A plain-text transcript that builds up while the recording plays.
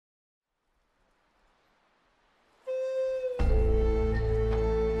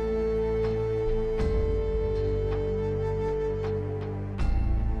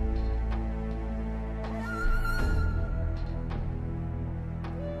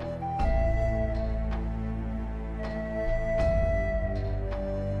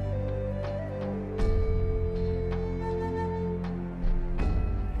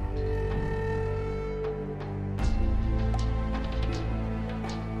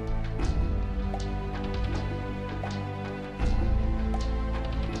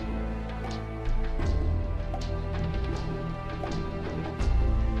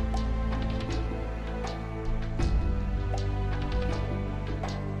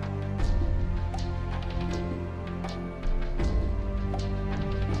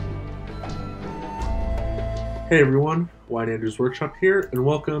Hey everyone, Wyatt-Andrews-Workshop here, and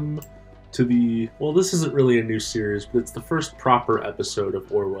welcome to the, well, this isn't really a new series, but it's the first proper episode of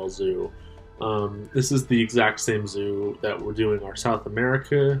Orewell Zoo. This is the exact same zoo that we're doing our Southeast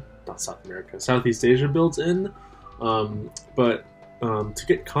Asia builds in, but to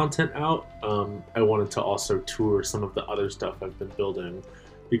get content out, I wanted to also tour some of the other stuff I've been building,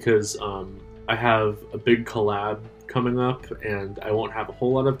 because I have a big collab coming up, and I won't have a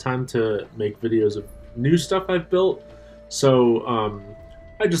whole lot of time to make videos of new stuff I've built, so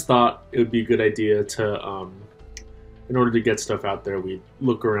I just thought it would be a good idea to, in order to get stuff out there, we'd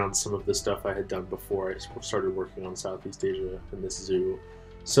look around some of the stuff I had done before I started working on Southeast Asia in this zoo.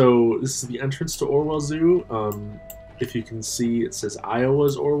 So this is the entrance to Orewell Zoo. If you can see, it says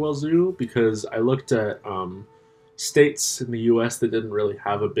Iowa's Orewell Zoo, because I looked at states in the US that didn't really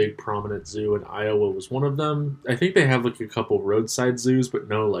have a big prominent zoo, and Iowa was one of them. I think they have like a couple roadside zoos, but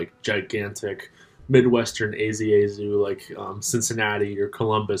no like gigantic midwestern AZA zoo like Cincinnati or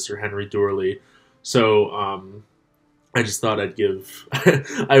Columbus or Henry Doorly. So I just thought I'd give,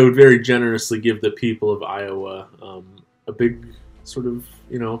 I would very generously give the people of Iowa a big sort of,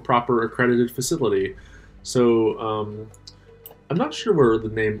 proper accredited facility. So I'm not sure where the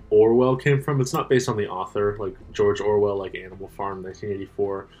name Orwell came from. It's not based on the author, like George Orwell, like Animal Farm,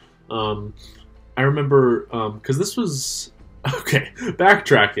 1984. I remember, because this was, okay,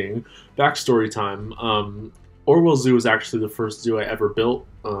 backtracking, backstory time. Orewell Zoo was actually the first zoo I ever built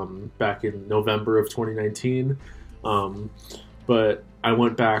back in November of 2019. But I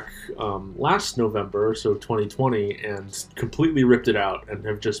went back last November, so 2020, and completely ripped it out and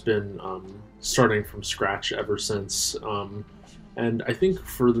have just been starting from scratch ever since. And I think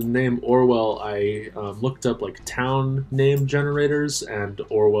for the name Orwell, I looked up like town name generators, and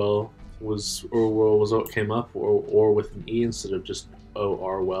Orewell was what came up, or with an E instead of just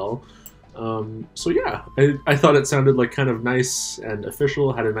O-R-Well. So yeah, I thought it sounded like kind of nice and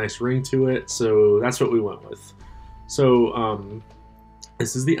official, had a nice ring to it, so that's what we went with. So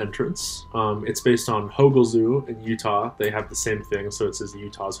this is the entrance. It's based on Hogle Zoo in Utah. They have the same thing, so it says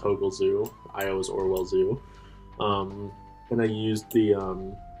Utah's Hogle Zoo, Iowa's Orewell Zoo. And I used the,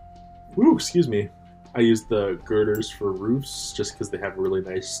 I used the girders for roofs just because they have really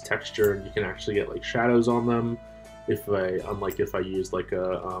nice texture and you can actually get like shadows on them. Unlike if I used like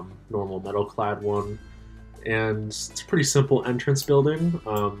a normal metal clad one. And it's a pretty simple entrance building.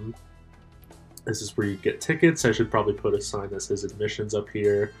 This is where you get tickets. I should probably put a sign that says admissions up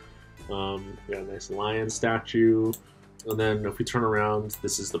here. We got a nice lion statue. And then if we turn around,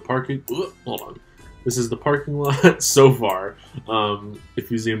 this is the parking. Hold on. This is the parking lot so far.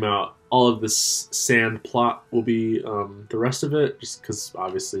 If you zoom out, all of this sand plot will be the rest of it, just because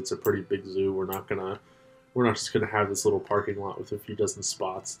obviously it's a pretty big zoo. We're not just gonna have this little parking lot with a few dozen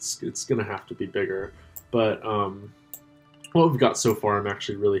spots. It's gonna have to be bigger. But what we've got so far, I'm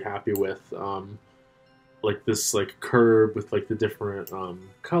actually really happy with. Like this like curb with like the different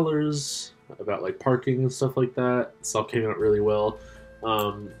colors about like parking and stuff like that. This all came out really well.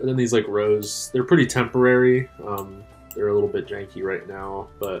 And then these like rows, they're pretty temporary. They're a little bit janky right now,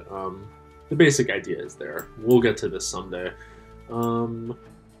 but the basic idea is there. We'll get to this someday. And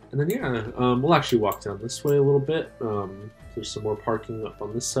then yeah, we'll actually walk down this way a little bit. There's some more parking up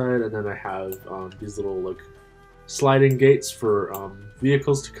on this side, and then I have these little like sliding gates for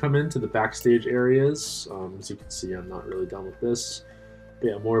vehicles to come into the backstage areas. As you can see, I'm not really done with this. But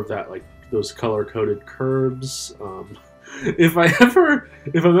yeah, more of that, like those color-coded curbs. If I'm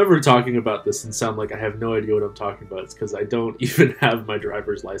ever talking about this and sound like I have no idea what I'm talking about, it's because I don't even have my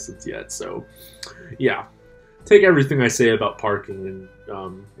driver's license yet. So, yeah, take everything I say about parking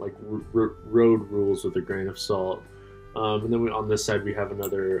and like road rules with a grain of salt. And then on this side we have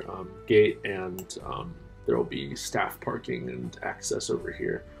another gate, and there will be staff parking and access over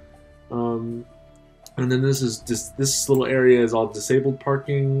here. And then this little area is all disabled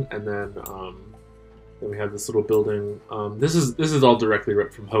parking, and then we have this little building. This is all directly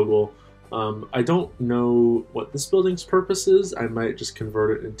ripped from Hogle. I don't know what this building's purpose is. I might just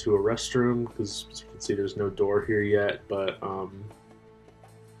convert it into a restroom, because as you can see there's no door here yet. But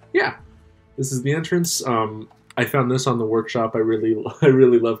yeah, this is the entrance. I found this on the workshop. I really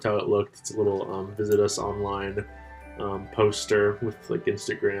loved how it looked. It's a little visit us online poster with like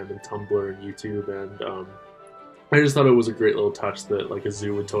Instagram and Tumblr and YouTube, and I just thought it was a great little touch that like a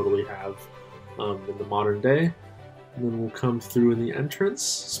zoo would totally have in the modern day. And then we'll come through in the entrance.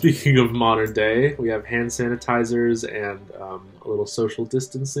 Speaking of modern day, we have hand sanitizers and a little social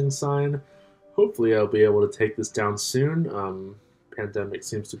distancing sign. Hopefully I'll be able to take this down soon. Pandemic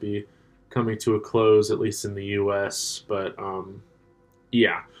seems to be coming to a close, at least in the US, but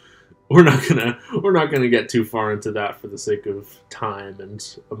yeah. we're not gonna get too far into that for the sake of time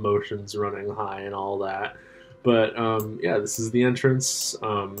and emotions running high and all that. But yeah, this is the entrance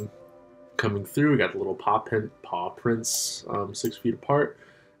coming through. We got the little paw prints 6 feet apart,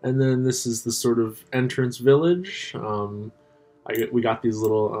 and then this is the sort of entrance village. We got these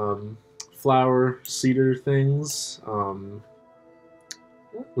little flower cedar things.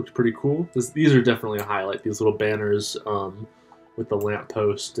 Looks pretty cool. These are definitely a highlight. These little banners with the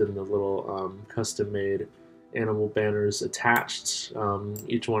lamppost and the little custom-made animal banners attached.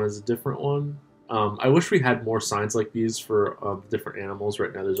 Each one is a different one. I wish we had more signs like these for different animals.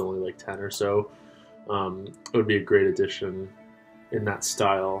 Right now there's only like 10 or so. It would be a great addition in that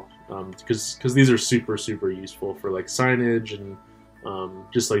style, because these are super useful for like signage and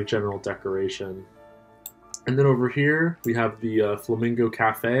just like general decoration. And then over here we have the Flamingo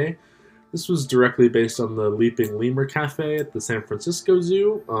Cafe. This was directly based on the Leaping Lemur Cafe at the San Francisco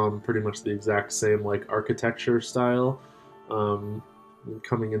Zoo. Pretty much the exact same like architecture style.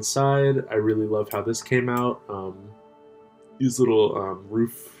 Coming inside, I really love how this came out. These little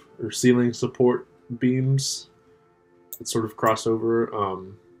roof or ceiling support beams that sort of cross over,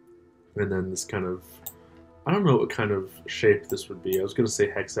 and then this kind of, I don't know what kind of shape this would be. I was going to say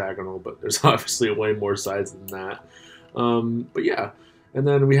hexagonal, but there's obviously way more sides than that. But yeah, and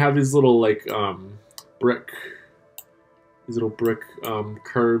then we have these little like brick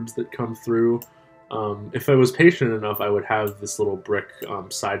curbs that come through. If I was patient enough, I would have this little brick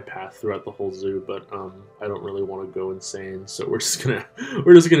side path throughout the whole zoo, but I don't really want to go insane, so we're just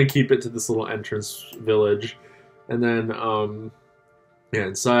gonna keep it to this little entrance village. And then yeah,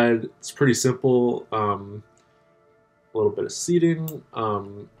 inside it's pretty simple. A little bit of seating,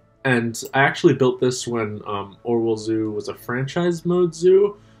 and I actually built this when Orewell Zoo was a franchise mode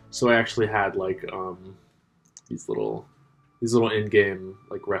zoo, so I actually had like these little in-game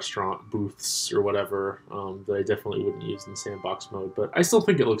like restaurant booths or whatever that I definitely wouldn't use in sandbox mode, but I still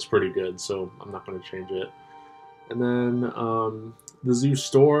think it looks pretty good, so I'm not going to change it. And then the zoo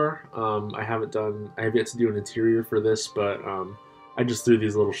store, I have yet to do an interior for this, but I just threw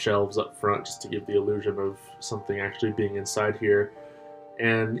these little shelves up front just to give the illusion of something actually being inside here.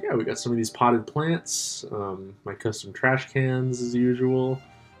 And yeah, we got some of these potted plants, my custom trash cans as usual,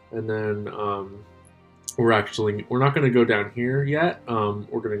 and then we're not going to go down here yet.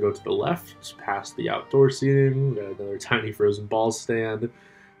 We're going to go to the left, past the outdoor seating. We got another tiny frozen ball stand,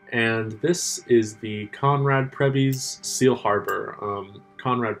 and this is the Conrad Preby's Seal Harbor.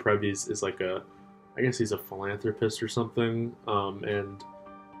 Conrad Preby's is like I guess he's a philanthropist or something, and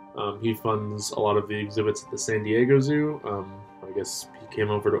he funds a lot of the exhibits at the San Diego Zoo. I guess he came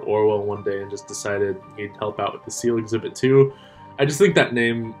over to Orwell one day and just decided he'd help out with the seal exhibit too. I just think that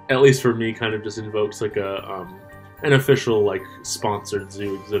name, at least for me, kind of just invokes like an official like sponsored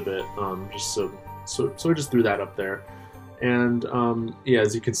zoo exhibit. Just so I just threw that up there. And yeah,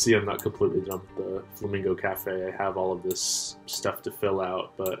 as you can see, I'm not completely done with the Flamingo Cafe. I have all of this stuff to fill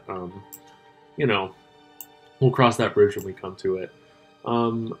out, but you know, we'll cross that bridge when we come to it.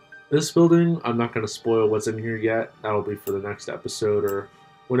 This building, I'm not going to spoil what's in here yet. That'll be for the next episode or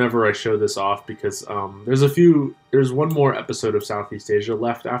whenever I show this off, because there's one more episode of Southeast Asia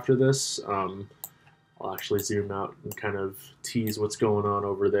left after this. I'll actually zoom out and kind of tease what's going on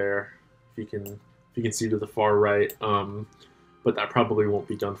over there, if you can see to the far right. But that probably won't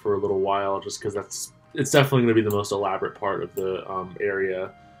be done for a little while, just because it's definitely going to be the most elaborate part of the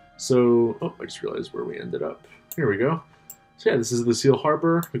area. So, oh, I just realized where we ended up. Here we go. So yeah, this is the Seal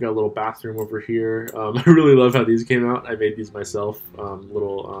Harbor. We got a little bathroom over here. I really love how these came out. I made these myself.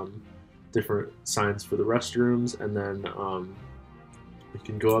 Little different signs for the restrooms, and then we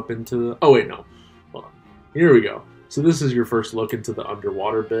can go up into the... Oh wait, no. Hold on. Here we go. So this is your first look into the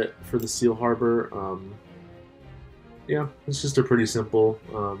underwater bit for the Seal Harbor. Yeah, it's just a pretty simple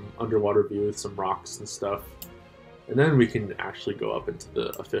underwater view with some rocks and stuff. And then we can actually go up into the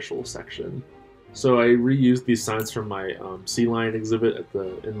official section. So I reused these signs from my sea lion exhibit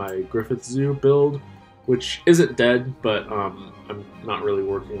in my Griffith Zoo build, which isn't dead, but I'm not really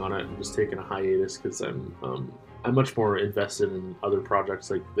working on it. I'm just taking a hiatus because I'm much more invested in other projects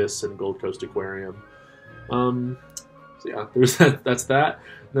like this and Gold Coast Aquarium. So yeah, there's that's that.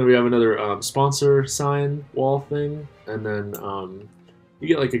 And then we have another sponsor sign wall thing, and then you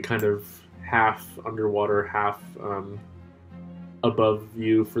get like a kind of half underwater, half above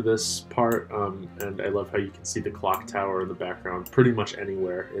view for this part, and I love how you can see the clock tower in the background pretty much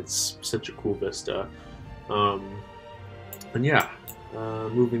anywhere. It's such a cool vista. And yeah,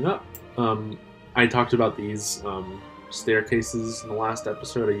 moving up, I talked about these staircases in the last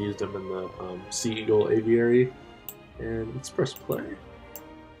episode. I used them in the Sea Eagle Aviary, and let's press play.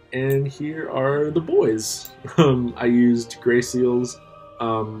 And here are the boys. I used gray seals. I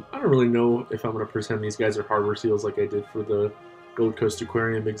don't really know if I'm going to pretend these guys are harbor seals like I did for the Gold Coast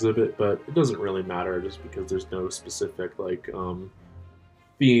Aquarium exhibit, but it doesn't really matter just because there's no specific like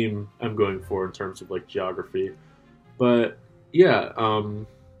theme I'm going for in terms of like geography. But yeah,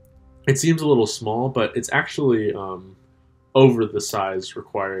 it seems a little small, but it's actually over the size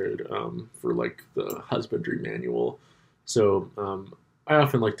required for like the husbandry manual. So I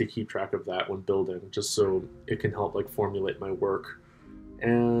often like to keep track of that when building, just so it can help like formulate my work.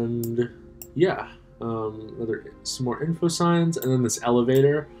 And yeah, some more info signs, and then this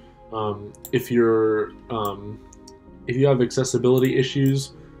elevator. If you have accessibility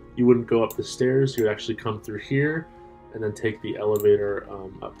issues, you wouldn't go up the stairs. You would actually come through here, and then take the elevator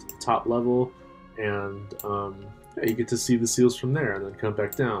up to the top level, and yeah, you get to see the seals from there, and then come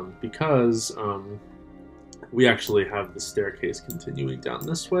back down because we actually have the staircase continuing down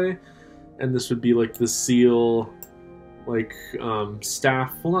this way, and this would be like the seal. Like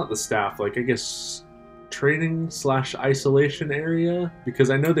staff, well, not the staff, like I guess training / isolation area, because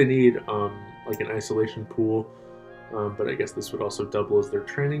I know they need like an isolation pool, but I guess this would also double as their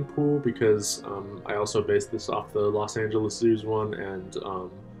training pool, because I also based this off the Los Angeles Zoo's one, and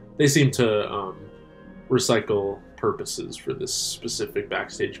they seem to recycle purposes for this specific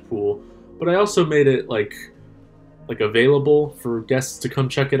backstage pool. But I also made it like available for guests to come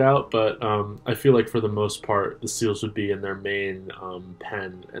check it out, but I feel like for the most part the seals would be in their main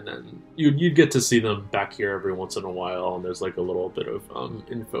pen, and then you'd get to see them back here every once in a while, and there's like a little bit of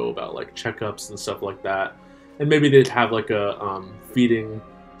info about like checkups and stuff like that, and maybe they'd have like a feeding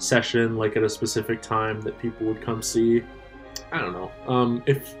session like at a specific time that people would come see. I don't know.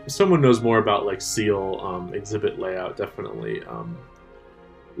 If someone knows more about like seal exhibit layout, definitely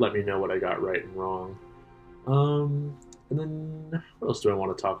let me know what I got right and wrong. And then what else do I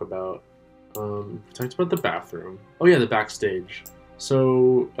want to talk about? We talked about the bathroom. Oh yeah, the backstage.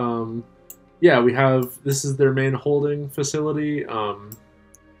 So yeah, this is their main holding facility. I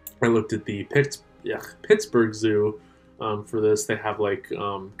looked at the Pittsburgh Zoo for this. They have like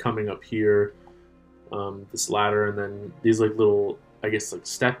coming up here this ladder, and then these like little, I guess, like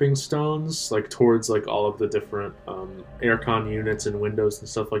stepping stones like towards like all of the different aircon units and windows and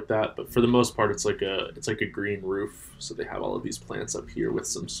stuff like that. But for the most part, it's like a green roof, so they have all of these plants up here with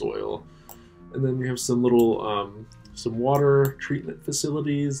some soil, and then you have some little some water treatment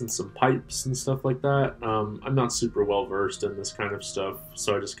facilities and some pipes and stuff like that. I'm not super well versed in this kind of stuff,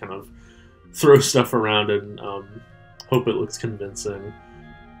 so I just kind of throw stuff around and hope it looks convincing.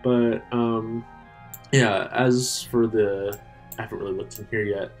 But yeah, as for I haven't really looked in here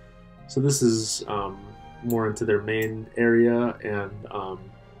yet. So this is more into their main area, and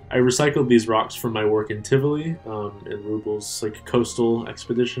I recycled these rocks from my work in Tivoli, in Rubel's like coastal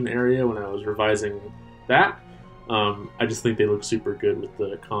expedition area when I was revising that. I just think they look super good with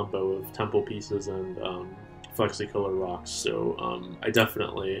the combo of temple pieces and Flexicolor rocks. So I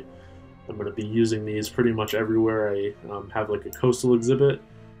definitely am going to be using these pretty much everywhere I have like a coastal exhibit.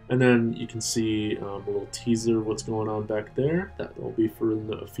 And then you can see a little teaser of what's going on back there. That will be for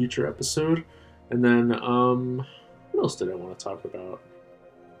a future episode. And then, what else did I want to talk about?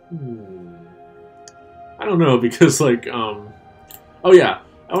 I don't know, because like, oh yeah,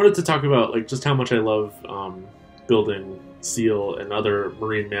 I wanted to talk about like just how much I love building seal and other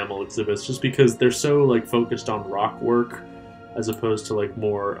marine mammal exhibits, just because they're so like focused on rock work as opposed to like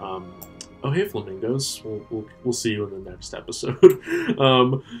more oh, hey, flamingos. We'll see you in the next episode.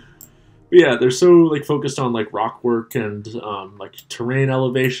 But yeah, they're so like focused on like rock work and like terrain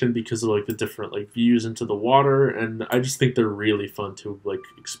elevation because of like the different like views into the water, and I just think they're really fun to like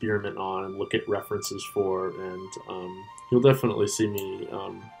experiment on and look at references for. And you'll definitely see me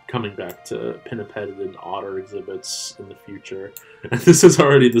coming back to pinniped and otter exhibits in the future. And this is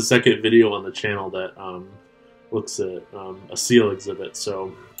already the second video on the channel that looks at a seal exhibit.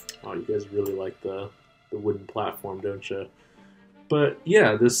 So. Oh, you guys really like the wooden platform, don't you? But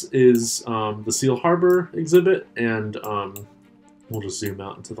yeah, this is the Seal Harbor exhibit, and we'll just zoom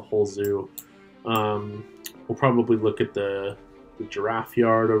out into the whole zoo. We'll probably look at the giraffe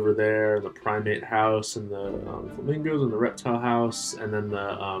yard over there, the primate house, and the flamingos, and the reptile house, and then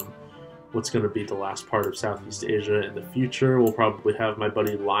the what's going to be the last part of Southeast Asia in the future. We'll probably have my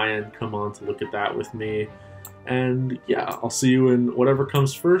buddy Lion come on to look at that with me. And yeah, I'll see you in whatever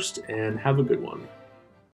comes first, and have a good one.